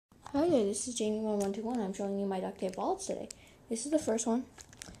Hi there, this is Jamie1121. I'm showing you my duct tape wallets today. This is the first one.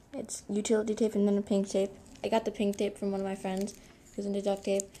 It's utility tape and then a pink tape. I got the pink tape from one of my friends who's into duct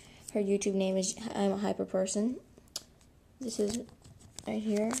tape. Her YouTube name is I'm a Hyper Person. This is right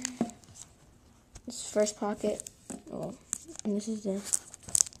here. This is first pocket. Oh, and this is the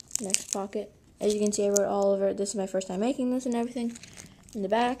next pocket. As you can see, I wrote all over it. This is my first time making this and everything. In the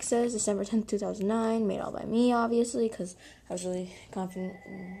back says December 10th, 2009, made all by me, obviously, because I was really confident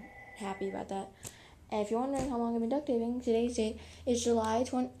and happy about that. And if you're wondering how long I've been duct taping, today's date is July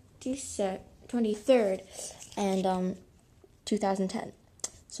 23rd, and 2010.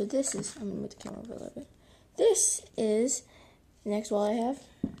 So this is, I'm going to move the camera over a little bit. This is the next wall I have.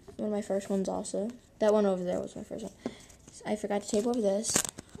 One of my first ones also. That one over there was my first one. So I forgot to tape over this,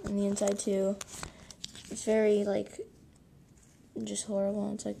 on the inside too. It's very, just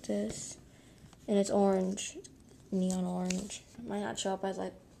horrible. It's like this. And it's orange. Neon orange. It might not show up as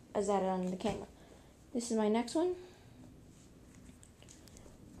that on the camera. This is my next one.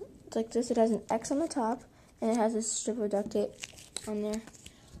 It's like this. It has an X on the top, and it has this strip of duct tape on there.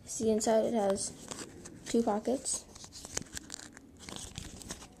 See inside it has 2 pockets.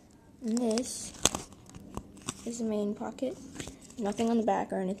 And this is the main pocket. Nothing on the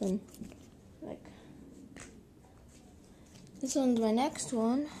back or anything. This one's my next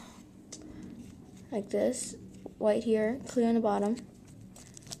one. Like this. White here, clear on the bottom.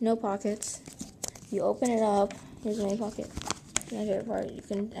 No pockets. You open it up. Here's the main pocket. My favorite part, you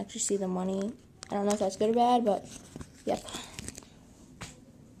can actually see the money. I don't know if that's good or bad, but yep.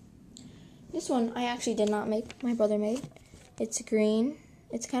 This one I actually did not make. My brother made. It's green.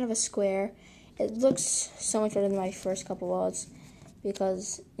 It's kind of a square. It looks so much better than my first couple wallets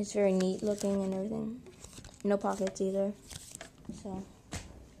because it's very neat looking and everything. No pockets either. So,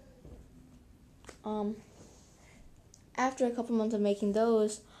 after a couple months of making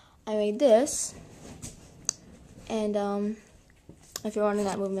those, I made this, and, if you're wondering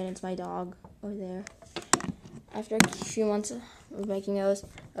that movement, it's my dog over there. After a few months of making those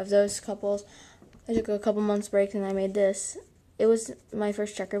couples, I took a couple months break and I made this. It was my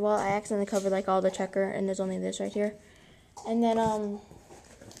first checker wall. I accidentally covered, all the checker, and there's only this right here. And then,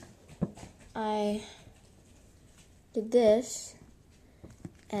 I did this.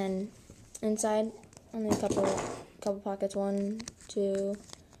 And inside, only a couple pockets. 1, 2,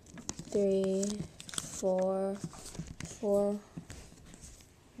 3, 4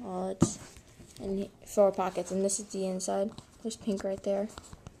 wallets, and 4 pockets. And this is the inside. There's pink right there.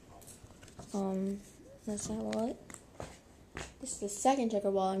 That's that wallet. This is the second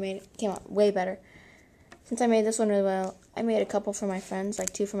checker wallet I made. It came out way better. Since I made this one really well, I made a couple for my friends,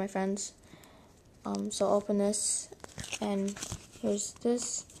 2 for my friends. So I'll open this, and here's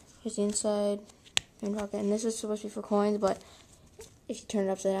this. Here's the inside main pocket, and this is supposed to be for coins, but if you turn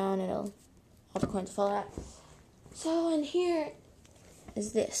it upside down, all the coins fall out. So in here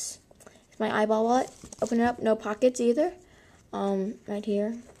is this. It's my eyeball wallet. Open it up, no pockets either. Right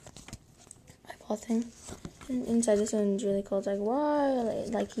here, eyeball thing. And inside this one's really cool. It's like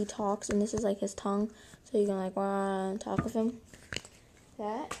why, he talks, and this is his tongue, so you can talk with him.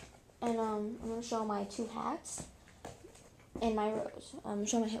 That, and I'm gonna show my 2 hats. And my rose. I'm going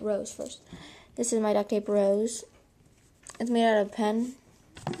to show my rose first. This is my duct tape rose. It's made out of pen.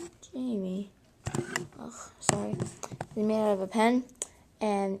 Jamie. Ugh, sorry. It's made out of a pen.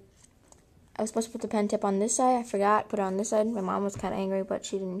 And I was supposed to put the pen tip on this side. I forgot. Put it on this side. My mom was kind of angry, but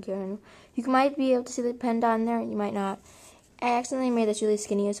she didn't care. You might be able to see the pen down there. You might not. I accidentally made this really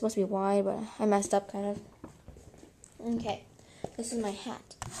skinny. It was supposed to be wide, but I messed up kind of. Okay. This is my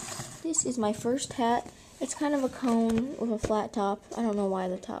hat. This is my first hat. It's kind of a cone with a flat top. I don't know why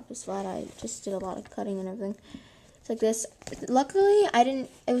the top is flat. I just did a lot of cutting and everything. It's like this. Luckily, it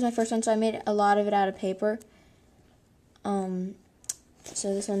was my first one, so I made a lot of it out of paper. So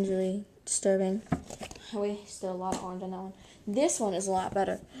this one's really disturbing. I wasted a lot of orange on that one. This one is a lot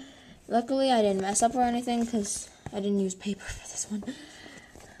better. Luckily, I didn't mess up or anything because I didn't use paper for this one.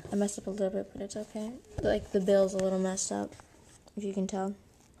 I messed up a little bit, but it's okay. The bill's a little messed up, if you can tell.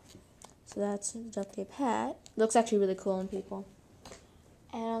 So that's the duct tape hat. Looks actually really cool on people.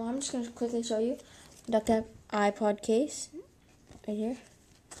 And I'm just going to quickly show you the duct tape iPod case right here.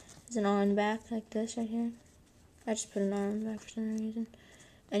 There's an R on the back like this right here. I just put an R on the back for some reason.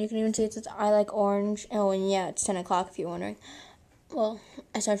 And you can even see it says I like orange. Oh, and yeah, it's 10 o'clock if you're wondering. Well,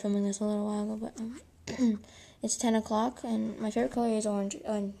 I started filming this a little while ago, but it's 10 o'clock and my favorite color is orange.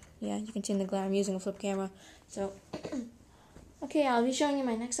 And yeah, you can see in the glare I'm using a flip camera. So okay, I'll be showing you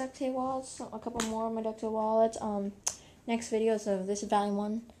my next duct tape wallets, a couple more of my duct tape wallets. Next video, so this is volume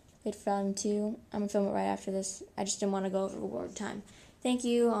 1, wait for volume 2. I'm going to film it right after this. I just didn't want to go over word time. Thank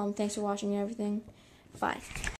you. Thanks for watching and everything. Bye.